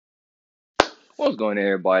What's going on,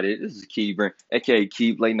 everybody? This is Keeban, aka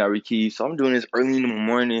Keep Late Night with Keith. So I'm doing this early in the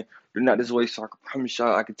morning. Do not this way, so I can promise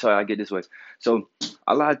y'all I can tell you I get this way. So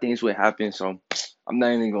a lot of things would happen. So I'm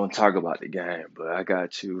not even gonna talk about the game, but I got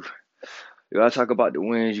to. You gotta talk about the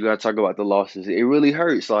wins. You gotta talk about the losses. It really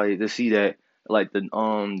hurts, like to see that, like the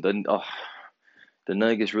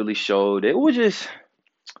Nuggets really showed. It was just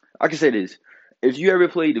I can say this: if you ever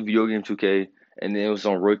played the video game 2K and then it was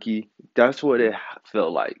on rookie, that's what it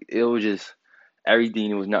felt like. It was just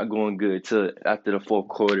everything was not going good till after the fourth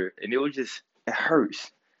quarter, and it was just it hurts.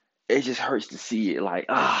 It just hurts to see it. Like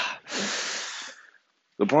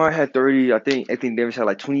LeBron had 30. I think Davis had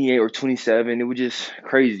like 28 or 27. It was just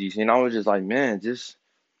crazy, and I was just like, man, just.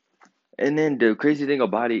 And then the crazy thing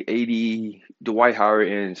about it, AD, Dwight Howard,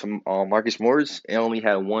 and some Marcus Morris, they only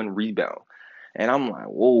had one rebound. And I'm like,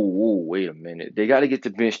 whoa, wait a minute. They got to get the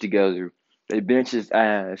bench together. They bench his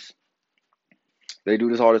ass. They do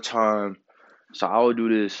this all the time. So I would do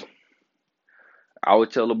this. I would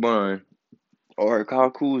tell LeBron or Kyle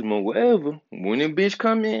Kuzma, whatever, when the bench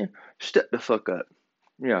come in, step the fuck up.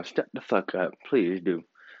 Yeah, step the fuck up. Please do.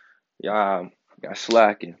 Y'all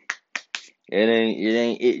slacking. It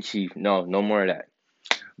ain't it, Chief. No, no more of that.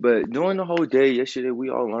 But during the whole day yesterday, we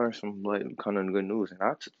all learned some like kind of good news, and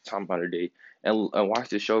I took the time out of the day and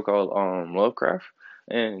watched this show called Lovecraft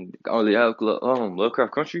and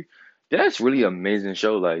Lovecraft Country. That's really amazing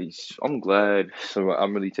show. Like I'm glad, so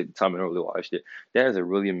I'm really taking the time and really watched it. That is a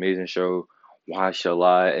really amazing show. Watched a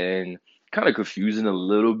lot and kind of confusing a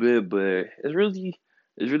little bit, but it's really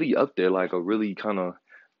up there. Like a really kind of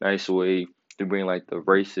nice way to bring like the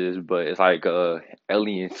races, but it's like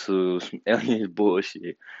aliens to some aliens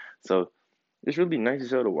bullshit. So it's really nice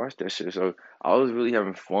as hell to watch that shit. So I was really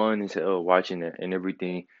having fun as hell watching it and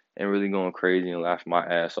everything, and really going crazy and laughing my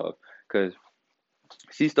ass off. Cause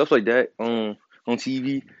see stuff like that on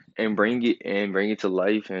TV and bring it to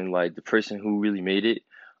life, and like the person who really made it,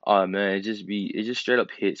 oh man, it just straight up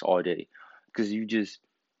hits all day. Cause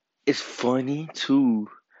it's funny too,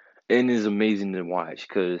 and it's amazing to watch.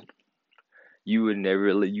 Cause you would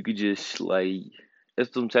never you could just like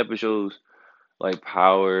it's some type of shows like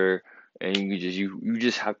Power, and you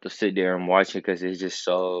just have to sit there and watch it because it's just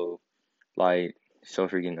like so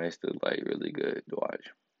freaking nice to like really good to watch.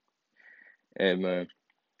 And man,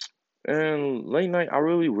 and late night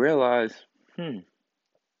hmm,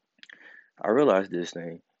 I realized this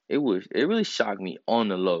thing. It really shocked me on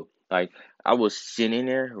the low. Like I was sitting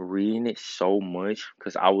there reading it so much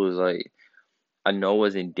because I was like I know I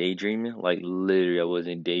wasn't daydreaming, like literally I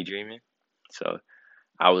wasn't daydreaming. So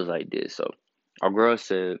I was like this. So our girl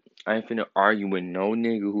said, I ain't finna argue with no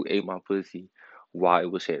nigga who ate my pussy while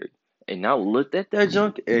it was hairy. And I looked at that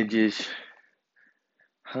junk and just,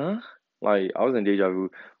 huh? Like, I was in deja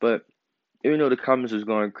vu. But even though the comments was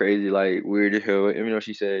going crazy, like, weird as hell, even though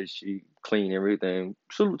she said she cleaned everything,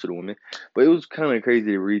 salute to the woman. But it was kind of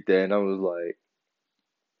crazy to read that. And I was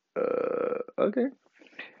like, okay.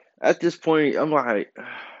 At this point, I'm like,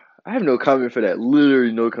 I have no comment for that.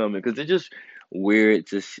 Literally no comment. Because it's just weird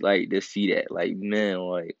like, to see that. Like, man,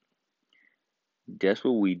 like, that's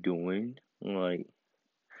what we doing. Like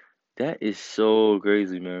that is so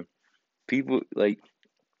crazy, man. People like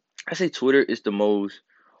I say Twitter is the most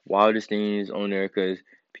wildest things on there because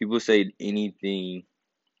people say anything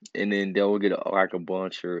and then they'll get like a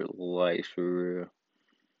bunch of likes for real.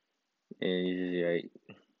 And it's just, like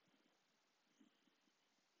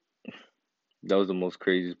that was the most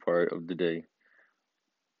craziest part of the day.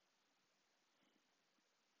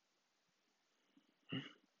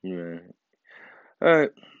 Yeah. All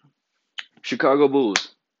right, Chicago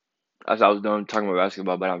Bulls. As I was done talking about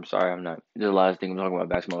basketball, but I'm sorry, I'm not. There's a lot of things I'm talking about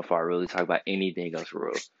basketball before I really talk about anything else for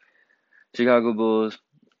real. Chicago Bulls.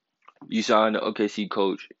 You saw the OKC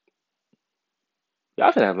coach.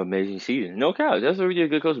 Y'all should have an amazing season. No cap. That's a really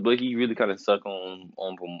good coach, but he really kind of suck on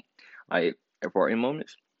like important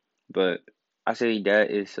moments. But I say that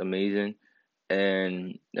is amazing,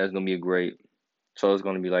 and that's gonna be a great. So it's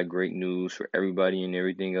gonna be like great news for everybody and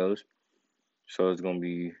everything else. So it's gonna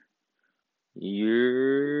be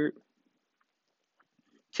your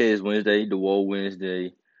today's Wednesday, the Wall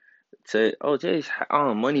Wednesday. Today's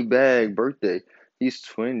money bag birthday. He's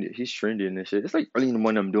trending and shit. It's like early in the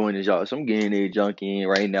morning I'm doing this, y'all. So I'm getting a junkie in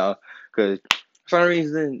right now. Cause for some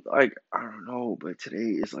reason, like I don't know, but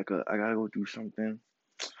today is like I gotta go do something.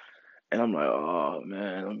 And I'm like, oh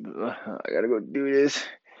man, I gotta go do this.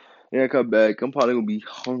 Then I come back, I'm probably gonna be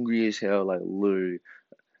hungry as hell, like literally.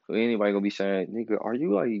 So anybody gonna be saying, nigga, are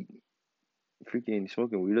you like freaking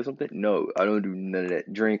smoking weed or something? No, I don't do none of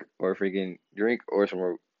that. Drink or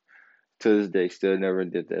smoke. To this day, still never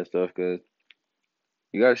did that stuff because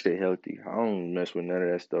You gotta stay healthy. I don't mess with none of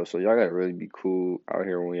that stuff. So y'all gotta really be cool out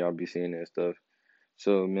here when y'all be seeing that stuff.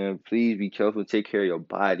 So man, please be careful. Take care of your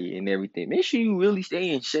body and everything. Make sure you really stay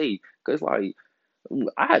in shape. Cause like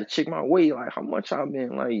I had to check my weight, like how much I've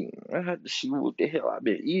been like. I had to see what the hell I've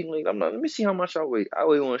been eating. Like I'm not. Let me see how much I weigh. I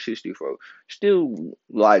weigh 164. Still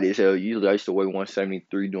light as hell. Usually I used to weigh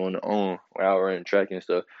 173 doing the when I was running track and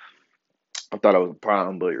stuff. I thought I was a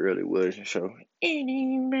problem, but it really wasn't. So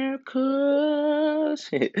any miracles?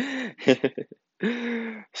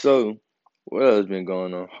 So what else been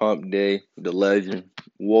going on? Hump Day, the legend.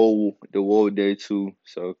 Whoa, the Whoa Day too.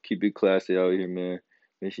 So keep it classy out here, man.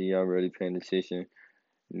 Make sure y'all really paying attention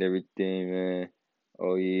and everything, man.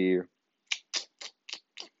 Oh yeah.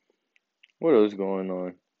 What else going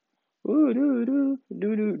on? Ooh, doo doo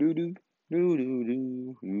doo doo doo doo doo doo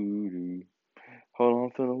doo doo doo. Hold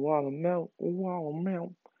on, feeling water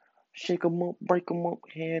melt. Shake 'em up, break 'em up,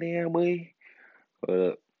 head there, boy. What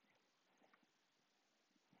up?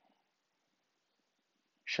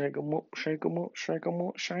 Shake 'em up, shake 'em up, shake 'em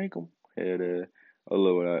up, shake 'em. Head there. I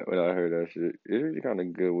love when I heard that shit. It's really kind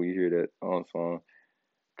of good when you hear that on song,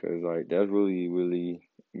 cause like that's really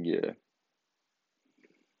yeah,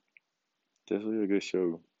 that's really a good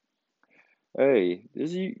show. Hey,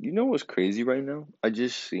 you know what's crazy right now? I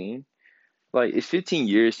just seen like it's 15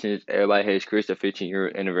 years since everybody has Chris a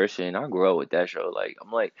 15-year anniversary, and I grew up with that show. Like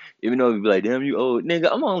I'm like, even though you be like, damn, you old nigga,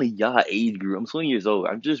 I'm only y'all age group. I'm 20 years old.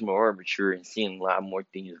 I'm just more mature and seeing a lot more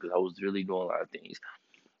things because I was really doing a lot of things.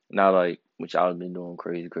 Not like which I was been doing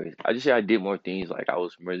crazy. I just say I did more things. Like I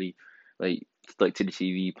was really like stuck to the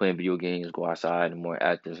TV, playing video games, go outside, and more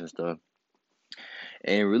actors and stuff.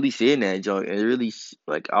 And really seeing that joke, and really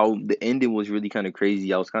like the ending was really kind of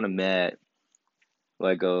crazy. I was kind of mad,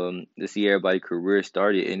 like to see everybody career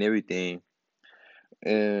started and everything,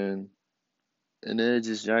 and then it's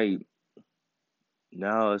just like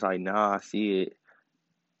now it's like now I see it,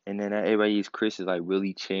 and then everybody's Chris is like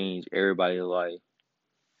really changed everybody's life,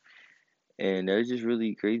 and that's just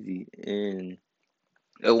really crazy. And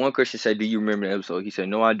one Christian said, "Do you remember the episode?" He said,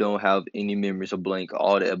 "No, I don't have any memories of blank.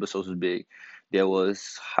 All the episodes was big. There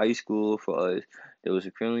was high school for us. There was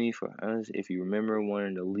a family for us. If you remember one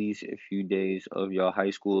of the least a few days of your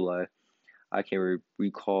high school life, I can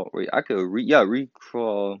recall. Wait, I could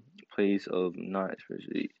recall place of not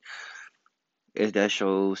especially. Is that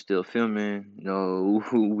show still filming? No,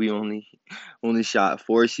 we only shot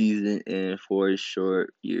 4 seasons and 4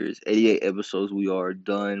 short years. 88 episodes. We are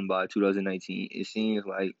done by 2019. It seems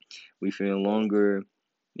like we film longer.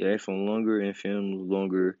 Yeah, film longer and film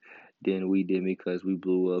longer than we did because we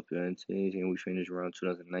blew up and things, and we finished around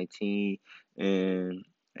 2019. And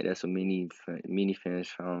that's what many fans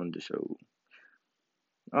found the show.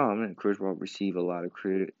 Oh man, Chris Rock received a lot of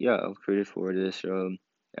credit. Yeah, credit for this,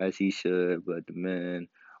 as he should. But the man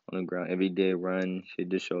on the ground every day run shit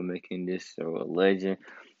this show, making this show a legend.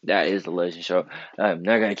 That is a legend show. I'm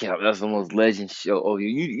not gonna count. That's the most legend show. Oh,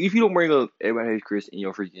 you if you don't bring up Everybody Hates Chris in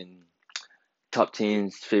your freaking top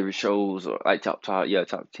 10 favorite shows or like top 10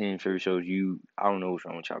 favorite shows, I don't know what's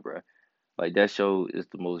wrong with y'all, bro. Like that show is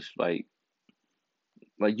the most like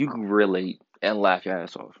you can relate and laugh your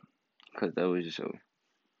ass off because that was the show.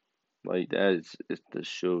 Like that is it's the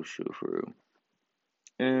show for real.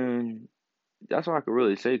 And that's all I could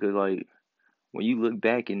really say, cause like when you look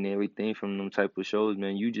back and everything from them type of shows,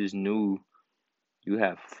 man, you just knew you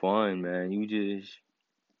have fun, man. You just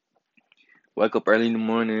wake up early in the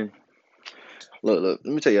morning. Look.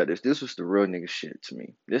 Let me tell you this. This was the real nigga shit to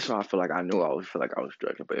me. This is why I feel like I knew I was feel like I was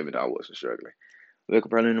struggling, but even though I wasn't struggling. Wake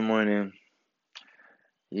up early in the morning.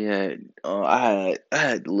 Yeah, I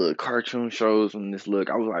had little cartoon shows on this look.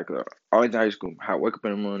 I was like always in high school. I wake up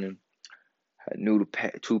in the morning. Had noodle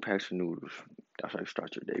pack, 2 packs of noodles. That's how you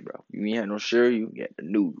start your day, bro. You ain't had no cereal, you had the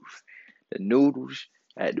noodles. The noodles,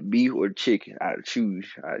 I had the beef or the chicken. I had to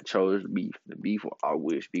choose. I chose the beef. The beef will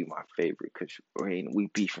always be my favorite because we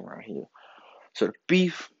beef around here. So the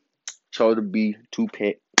beef, chose the beef, 2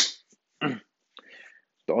 pack.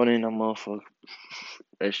 Throw it in that motherfucker.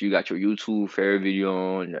 Make sure you got your YouTube favorite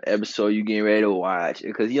video on the episode you getting ready to watch.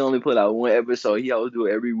 Because he only put out one episode. He always do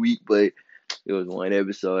it every week, but it was one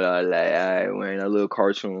episode. I was like, alright, wearing that little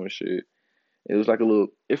cartoon shit. It was like a little,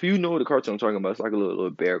 if you know the cartoon I'm talking about, it's like a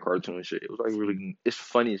little bear cartoon and shit. It was like really, it's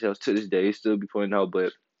funny as hell to this day. He still be putting out,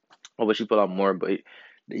 but I wish he put out more. But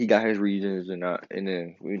he got his reasons and not, and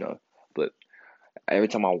then But every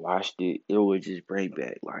time I watched it, it would just bring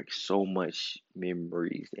back like so much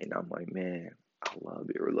memories, and I'm like, man, I love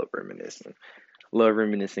it. I love reminiscing. Love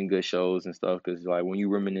reminiscing good shows and stuff because like when you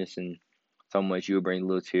reminiscing so much you'll bring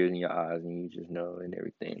little tears in your eyes and you just know and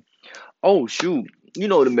everything. Oh shoot, you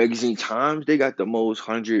know the magazine Times, they got the most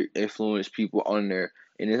 100 influence people on there,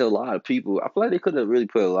 and there's a lot of people. I feel like they could have really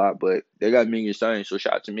put a lot, but they got Megan Stein, so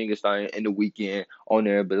shout out to Megan Stein and the Weekend on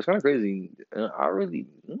there. But it's kind of crazy. I really,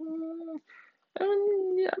 yeah,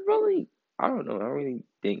 I don't know. I don't really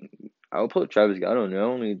think I'll put Travis Scott on there. I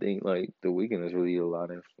don't really think like the Weeknd is really a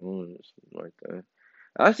lot of influence like that.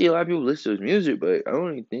 I see a lot of people listen to his music, but I don't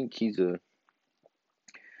really think he's a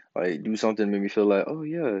like do something to make me feel like, oh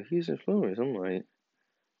yeah, he's influenced. I'm like,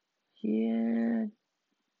 yeah,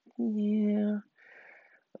 yeah,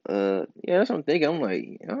 yeah. That's what I'm thinking. I'm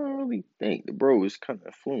like, I don't really think the bro is kind of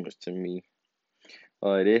influenced to me.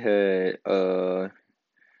 They had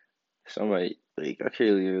somebody like I can't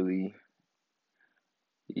really,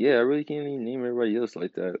 yeah, I really can't even name everybody else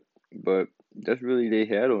like that. But that's really they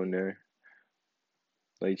had on there.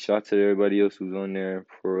 Like shout to everybody else who's on there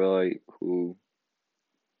for like who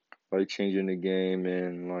like changing the game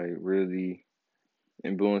and like really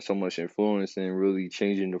and building so much influence and really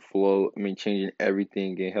changing the flow. I mean, changing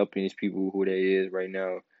everything and helping these people who they is right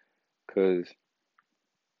now. Cause,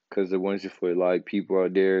 cause the ones for like people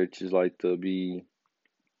out there just like to be,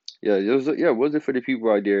 yeah, was it for the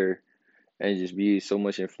people out there and just be so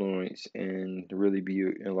much influence and really be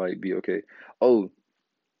and like be okay. Oh,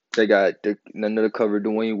 they got another cover,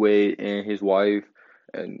 Dwayne Wade and his wife,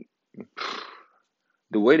 and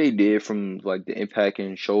the way they did from like the impact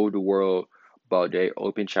and show the world about their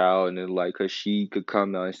open child and then like cause she could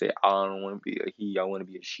come out and say I don't want to be a he, I want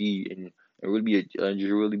to be a she, and really be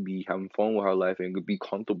just really be having fun with her life and be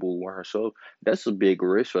comfortable with herself. That's a big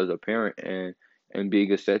risk as a parent and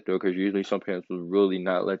being accepted because usually some parents would really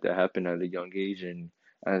not let that happen at a young age and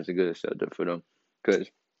that's a good acceptance for them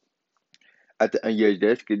because at the end yeah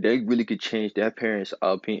they really could change their parents'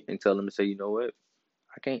 opinion and tell them to say you know what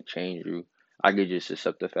I can't change you. I could just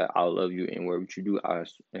accept the fact I love you and whatever you do,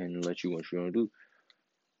 and let you what you want to do.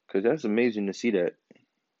 Cause that's amazing to see that.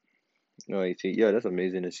 You know, like, yeah, that's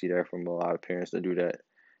amazing to see that from a lot of parents to do that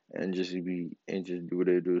and just be and just do what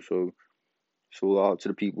they do. So out to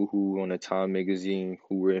the people who on the Time magazine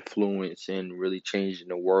who were influenced and really changing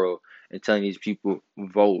the world and telling these people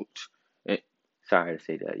vote. And sorry to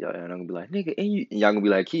say that, y'all. And I'm gonna be like, nigga, and y'all gonna be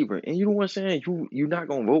like, Keeper, and you know what I'm saying? You not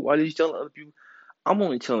gonna vote? Why did you tell other people? I'm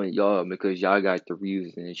only telling y'all because y'all got the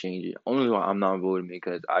reasons to change it. Only why I'm not voting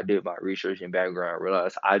because I did my research and background. I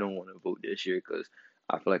realized I don't want to vote this year because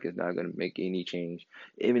I feel like it's not gonna make any change.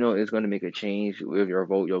 Even though it's gonna make a change with your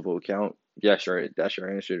vote count. Yeah, sure, that's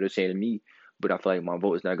your answer to say to me. But I feel like my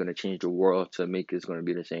vote is not gonna change the world to make it's gonna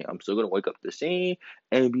be the same. I'm still gonna wake up the same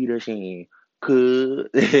and be the same. Cause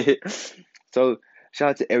so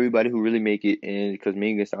shout out to everybody who really make it in because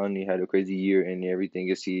Megan Thee had a crazy year and everything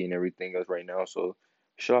you see and everything else right now. So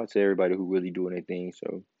shout out to everybody who really doing their thing.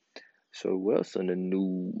 So what else in the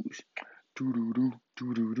news?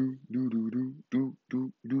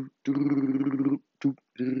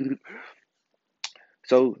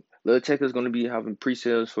 So Lil Tecca is gonna be having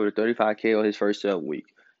pre-sales for the 35K on his first sale week.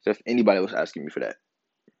 So if anybody was asking me for that,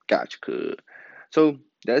 gotcha, cuz. So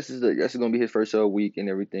that's gonna be his first sale week and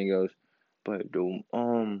everything else. But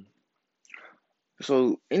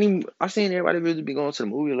so I seen everybody really be going to the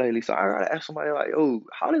movie lately, so I gotta ask somebody like, "Yo,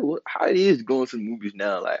 how it is going to the movies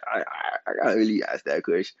now?" Like, I gotta really ask that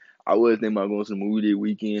question. I was thinking about going to the movie this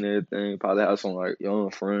weekend and everything. Probably have some like young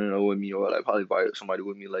friend or with me, or like probably invite somebody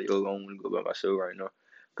with me. Like, yo, I don't want to go by myself right now,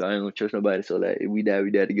 cause I ain't gonna trust nobody. So like, if we die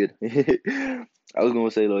together. I was gonna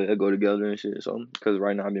say like, I go together and shit. So, cause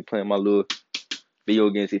right now I've been playing my little video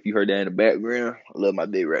games. If you heard that in the background, I love my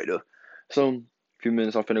day right there. So few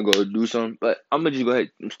minutes, I'm finna go do something. But I'm gonna just go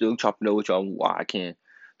ahead. I'm still chopping up with y'all while I can.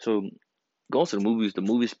 So going to the movies. The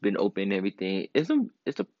movie's been open and everything. I think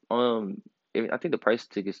the price of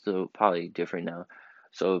tickets still probably different now.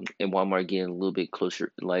 So in Walmart getting a little bit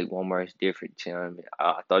closer. Like Walmart's different time.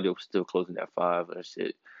 I thought it was still closing at 5 or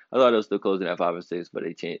shit. I thought it was still closing at 5 or 6, but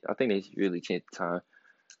they changed. I think they really changed the time.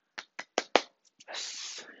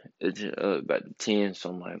 It's about 10,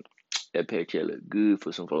 so I'm like, that paycheck look good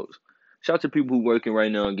for some folks. Shout out to people who working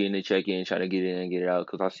right now and getting their check in, trying to get in and get it out.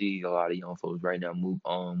 Cause I see a lot of young folks right now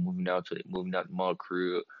moving out to my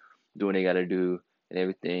crib, doing what they gotta do and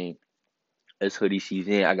everything. It's hoodie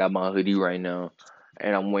season. I got my hoodie right now,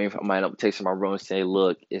 and I'm waiting for my texting my bro and say,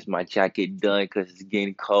 "Look, is my jacket done? Cause it's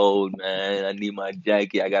getting cold, man. I need my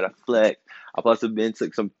jacket. I gotta flex." I possibly been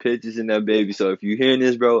took some pictures in that baby. So if you hearing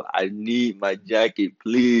this, bro, I need my jacket,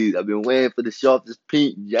 please. I've been waiting for the sharpest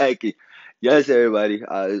pink jacket. Yes, everybody.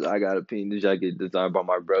 I got a pink jacket designed by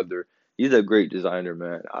my brother. He's a great designer,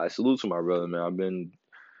 man. I salute to my brother, man.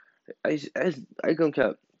 I gonna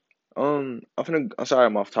cap. I'm sorry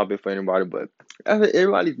I'm off topic for anybody, but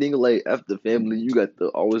everybody think like after family, you got to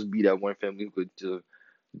always be that one family who could just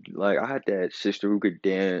like I had that sister who could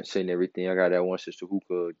dance and everything. I got that one sister who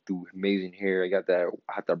could do amazing hair. I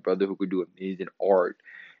had that brother who could do amazing art,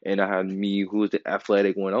 and I had me who was the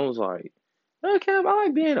athletic one. I was like, okay, I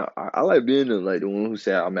like being like the one who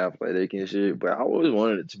said I'm athletic and shit. But I always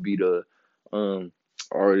wanted it to be the um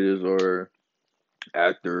artist or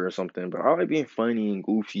actor or something, but I like being funny and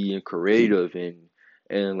goofy and creative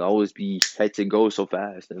and always be had to go so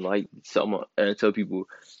fast and like some and tell people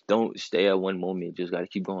don't stay at one moment, just gotta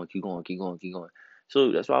keep going, keep going, keep going, keep going.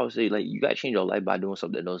 So that's why I would say like you gotta change your life by doing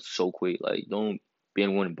something that's so quick. Like don't be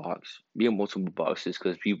in one box, be in multiple boxes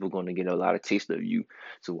because people gonna get a lot of taste of you.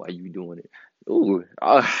 So why you doing it? Ooh,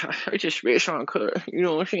 I just spit on cut. You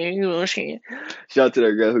know what I'm saying? You know what I'm saying? Shout out to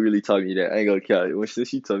that girl who really taught me that. I ain't gonna count. When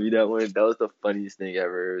she told me that one, that was the funniest thing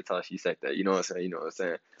ever. Every time she said that, you know what I'm saying? You know what I'm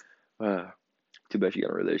saying? Ah, too bad she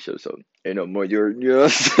got a relationship, so ain't no more. You know what I'm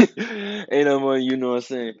saying? Ain't no more. You know what I'm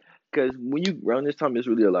saying? Because when you around this time, it's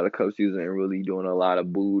really a lot of cup season and really doing a lot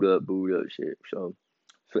of booed up shit. So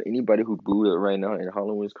for anybody who booed up right now and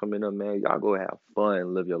Halloween's coming up, man, y'all go have fun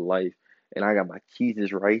and live your life. And I got my keys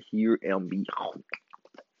is right here and be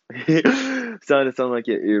starting to sound like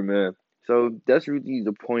your ear, man. So that's really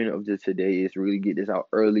the point of this today is really get this out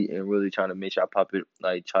early and really trying to make y'all pop it,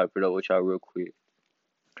 like chop it up with y'all real quick.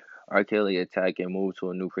 R. Kelly attack and move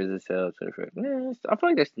to a new prison cell. Man, I feel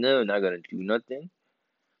like that's still not gonna do nothing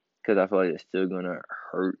because I feel like it's still gonna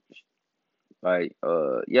hurt. Like,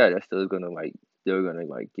 yeah, that's still gonna like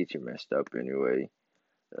get you messed up anyway.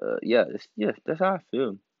 Yeah, that's how I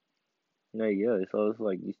feel. Like, yeah, so it's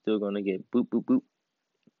like you still gonna get boop boop boop.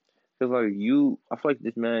 Cause like I feel like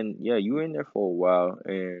this man, yeah, you were in there for a while,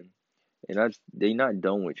 and they not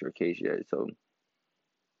done with your case yet. So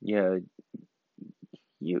yeah,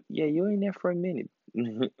 you're in there for a minute.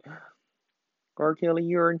 R. Kelly,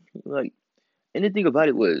 you're like, and the thing about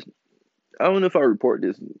it was, I don't know if I report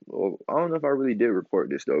this, or I don't know if I really did report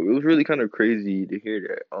this though. It was really kind of crazy to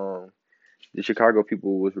hear that the Chicago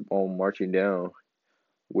people was marching down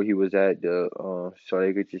where he was at so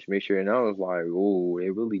they could just make sure, and I was like, oh,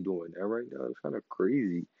 they really doing that right now? It's kind of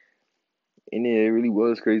crazy. And it really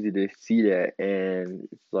was crazy to see that, and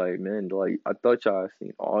it's like, man, like I thought y'all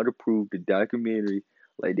seen all the proof, the documentary,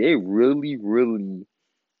 like they really, really.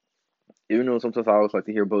 Even though sometimes I always like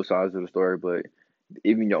to hear both sides of the story, but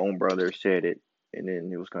even your own brother said it, and then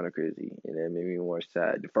it was kind of crazy, and that made me more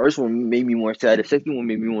sad. The first one made me more sad. The second one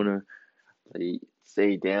made me want to like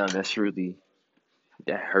say, damn,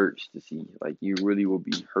 that hurts to see. Like you really will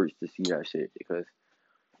be hurts to see that shit because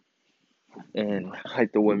and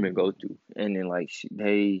like the women go through, and then like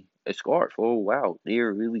they are scarred for a while.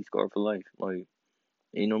 They're really scarred for life. Like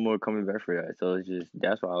ain't no more coming back for that. So it's just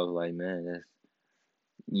that's why I was like, man, that's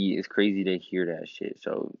yeah, it's crazy to hear that shit.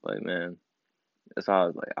 So like, man, that's how I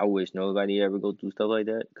was like, I wish nobody ever go through stuff like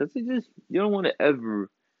that, cause it just you don't want to ever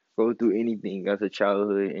go through anything as a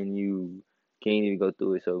childhood and you can't even go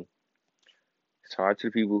through it. So it's hard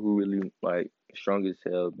to people who really like strong as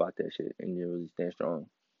hell about that shit and you really stand strong,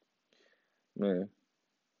 man.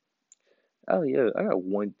 Oh yeah, I got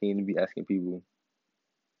one thing to be asking people.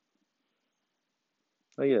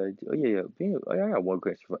 Oh yeah. I got one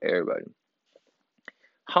question for everybody.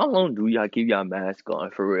 How long do y'all keep y'all mask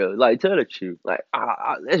on for real? Like, tell the truth. Like,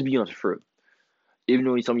 let's be honest for real. Even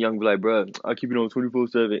though some young be like, bro, I keep it on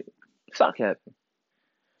 24/7. Stop capping.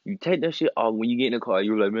 You take that shit off when you get in the car.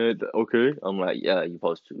 You're like, man, okay. I'm like, yeah, you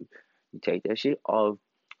supposed to. You take that shit off.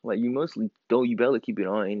 Like, you mostly don't. You better keep it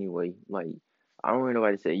on anyway. Like, I don't hear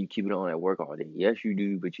nobody say you keep it on at work all day. Yes, you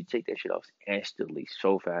do, but you take that shit off instantly,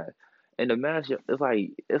 so fast. And the mask,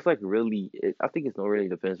 it's like really. I think it's not really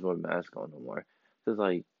depends on mask on no more. Cause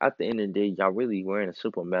like at the end of the day, y'all really wearing a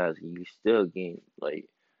simple mask. You still getting like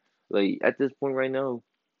at this point right now,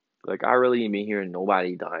 like I really ain't been hearing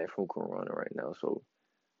nobody dying from corona right now. So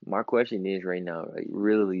my question is right now, like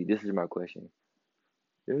really, this is my question.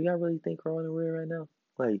 Do y'all really think corona real right now?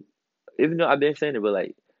 Like, even though I've been saying it, but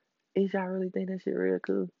like, is y'all really think that shit real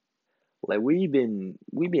cool? Like we been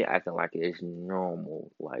acting like it's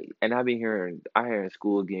normal. Like, and I hearing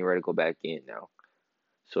school getting ready to go back in now.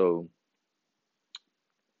 So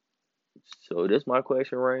so that's my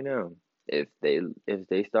question right now. If they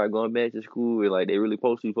start going back to school, like they really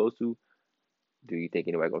supposed to, do you think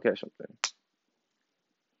anybody gonna catch something?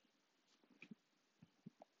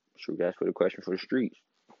 Sure, that's for the question for the streets.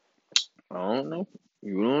 I don't know.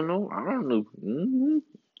 You don't know. I don't know.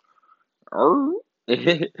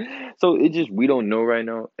 So it just we don't know right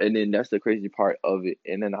now, and then that's the crazy part of it.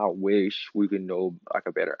 And then I wish we could know like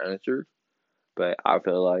a better answer. But I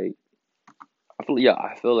feel like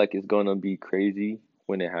it's gonna be crazy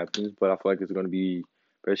when it happens, but I feel like it's gonna be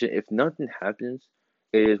pressure. If nothing happens,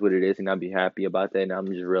 it is what it is, and I'll be happy about that. And I'm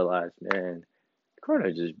just realize, man,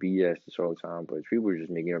 Corona just BS this whole time, but people are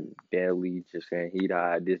just making up dead leads, just saying he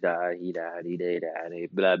died, this died, he died,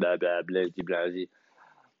 blah blah blah blah blah blah,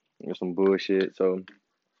 blah, some bullshit. So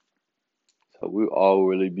we all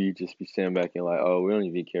really be sitting back and like, oh, we don't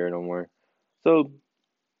even care no more. So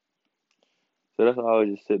so that's why I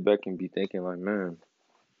would just sit back and be thinking like, man,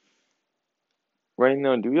 right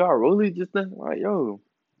now, do y'all really just think like, yo,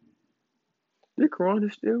 this Corona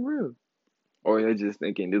is still real? Or they just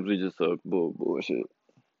thinking this was just a bullshit,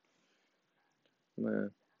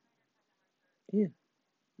 man. Yeah,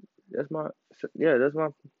 that's my yeah, that's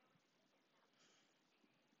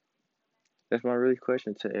my really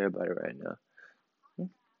question to everybody right now.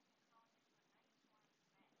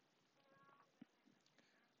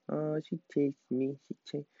 She takes me,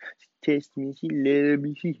 she tests me, she love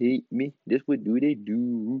me, she hate me. That's what do they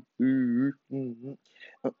do?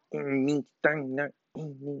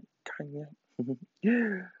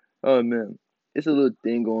 Oh man, it's a little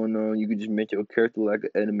thing going on. You could just make your character like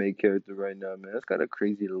an anime character right now, man. That's kind of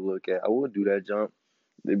crazy to look at. I would do that jump.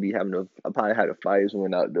 They be having a, I probably had a fire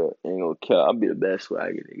one out there. Ain't gonna care. I'll be the best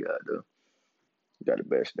swagger they got though. Got the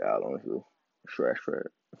best style on so shred.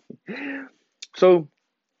 So,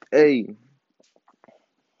 hey,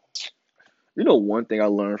 you know one thing I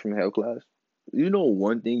learned from hell class? You know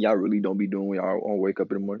one thing y'all really don't be doing when y'all on wake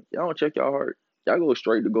up in the morning? Y'all don't check y'all heart. Y'all go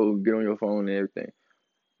straight to go get on your phone and everything.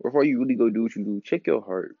 Before you really go do what you do, check your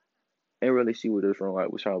heart and really see what is wrong,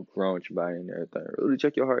 like what's wrong with your body and everything. Really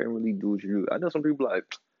check your heart and really do what you do. I know some people like,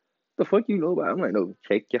 the fuck you know about it? I'm like, no,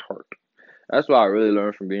 check your heart. That's what I really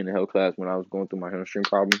learned from being in hell class when I was going through my hamstring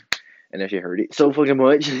problem. And that shit hurt it so fucking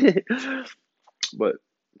much. But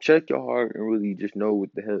check your heart and really just know what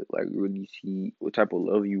the hell, like really see what type of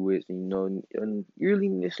love you with, and and you really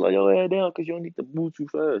need to slow your head down because you don't need to move too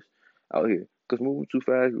fast out here. Because moving too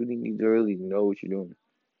fast, you really need to really know what you're doing.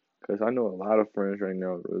 Because I know a lot of friends right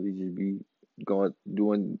now really just be going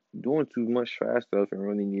doing too much fast stuff and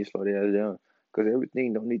really need to slow their head down. Because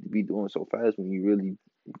everything don't need to be doing so fast when you really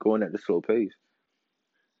going at the slow pace.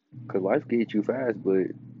 Because life can hit you fast, but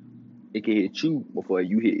it can hit you before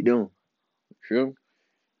you hit them. Sure.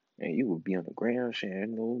 And you would be on the ground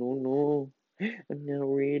saying, no, no, no, I'm not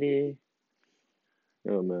ready.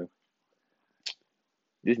 Oh, man.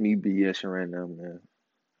 Just me BSing right now, man.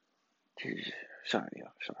 Sorry,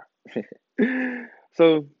 y'all. Sorry.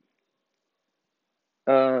 So,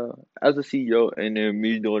 uh, as a CEO and then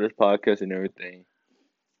me doing this podcast and everything,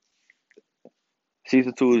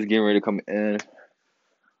 season two is getting ready to come in.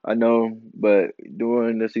 I know, but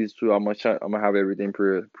during the season two, I'm gonna have everything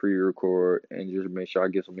pre-record and just make sure I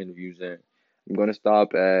get some interviews in. I'm gonna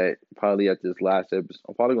stop at probably at this last episode.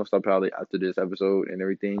 I'm probably gonna stop probably after this episode and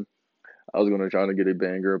everything. I was gonna try to get a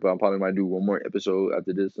banger, but I probably might do one more episode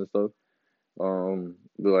after this and stuff.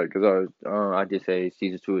 But like, cause I did say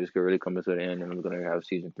season two is really coming to the end, and I'm gonna have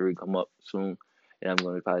season three come up soon, and I'm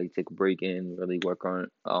gonna probably take a break and really work on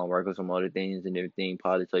some other things and everything.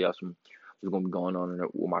 Probably tell y'all some what's gonna be going on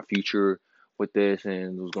with my future with this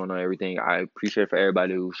and what's going on everything. I appreciate for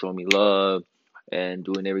everybody who showed me love and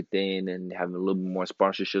doing everything and having a little bit more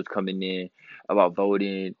sponsorships coming in about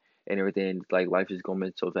voting and everything. Like life is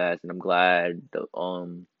going so fast, and I'm glad the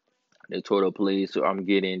total plays so I'm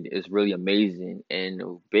getting is really amazing and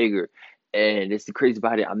bigger. And it's the crazy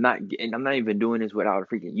about it. I'm not even doing this without a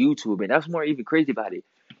freaking YouTube, and that's more even crazy about it.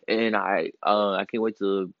 And I can't wait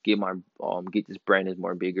to get this brand is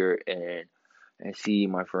more bigger and see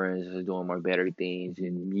my friends is doing more better things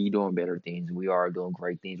and me doing better things. We are doing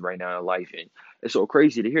great things right now in life, and it's so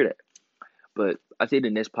crazy to hear that. But I think the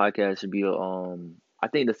next podcast should be I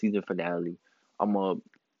think the season finale. I'm gonna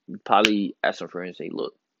probably ask some friends and say,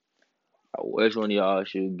 look, which one of y'all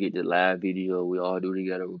should get the live video we all do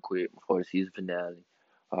together real quick before the season finale?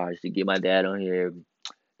 I should get my dad on here,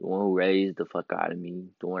 the one who raised the fuck out of me,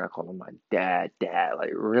 the one I call him my dad,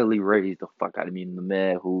 like really raised the fuck out of me, the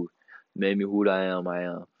man who made me who I am,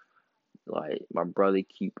 like my brother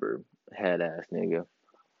keeper, head ass nigga.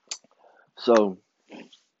 So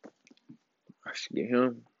I should get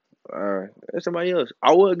him. Alright, and somebody else.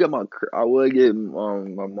 I would get my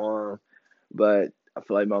mom, but I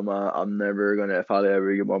feel like my mom. I'm never gonna if I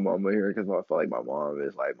ever get my mom here because I feel like my mom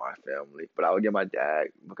is like my family. But I would get my dad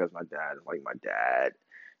because my dad is like my dad.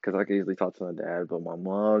 Because I can easily talk to my dad, but my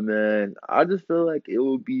mom, man, I just feel like it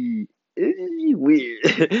would be weird.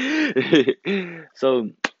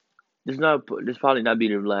 So This probably not be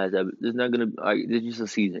the last episode. There's not gonna like. There's just a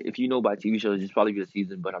season. If you know about TV shows, it's probably be a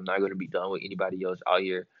season. But I'm not gonna be done with anybody else out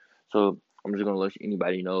here. So I'm just gonna let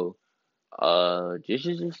anybody know. This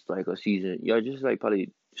is just like a season. Yeah, just like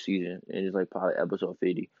probably season, and it's like probably episode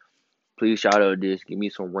 50. Please shout out this. Give me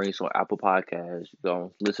some ranks on Apple Podcasts.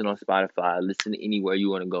 Go listen on Spotify. Listen anywhere you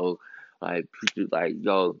want to go. Like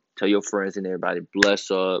yo, tell your friends and everybody.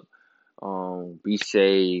 Bless up. Be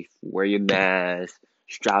safe. Wear your mask.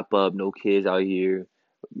 Strap up. No kids out here.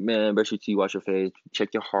 Man, brush your teeth. Wash your face.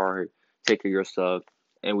 Check your heart. Take care of yourself.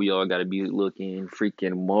 And we all gotta be looking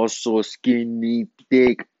freaking muscle, skinny,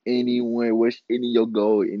 thick. Anyone, wish any your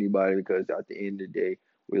goal, anybody, because at the end of the day,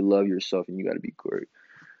 we love yourself and you gotta be great.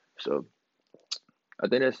 So I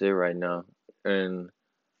think that's it right now. And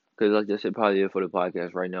because like I said, probably it for the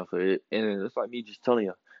podcast right now for it. And it's like me just telling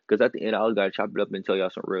you. Because at the end, I always got to chop it up and tell y'all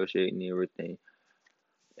some real shit and everything.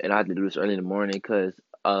 And I have to do this early in the morning because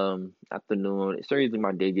afternoon, it's usually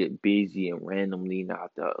my day get busy and randomly. Now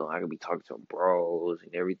I could be talking to bros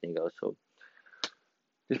and everything else. So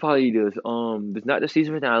this probably this. It's not the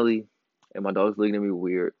season finale. And my dog's looking at me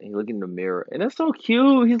weird. And he's looking in the mirror. And that's so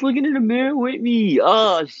cute. He's looking in the mirror with me.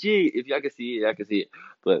 Oh, shit. If y'all can see it, I can see it.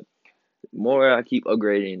 But more I keep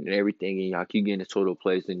upgrading and everything, and y'all keep getting this total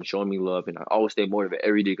place and showing me love, and I always stay motivated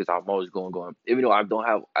every day because I'm always going, even though I don't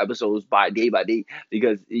have episodes by day,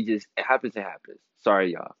 because it happens. It happens.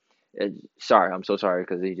 Sorry, y'all. Sorry, I'm so sorry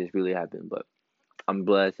because it just really happened. But I'm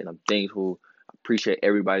blessed and I'm thankful. I appreciate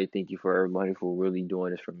everybody. Thank you for everybody for really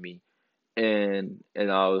doing this for me. And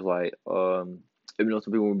I was like, even though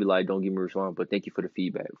some people would be like, don't give me a response, but thank you for the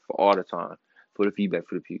feedback for all the time, for the feedback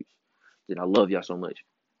for the pews. Then I love y'all so much.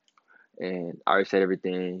 And I already said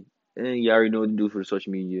everything. And you already know what to do for the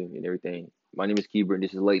social media and everything. My name is Keeber, and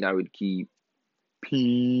this is Late Night with Keeb.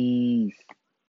 Peace.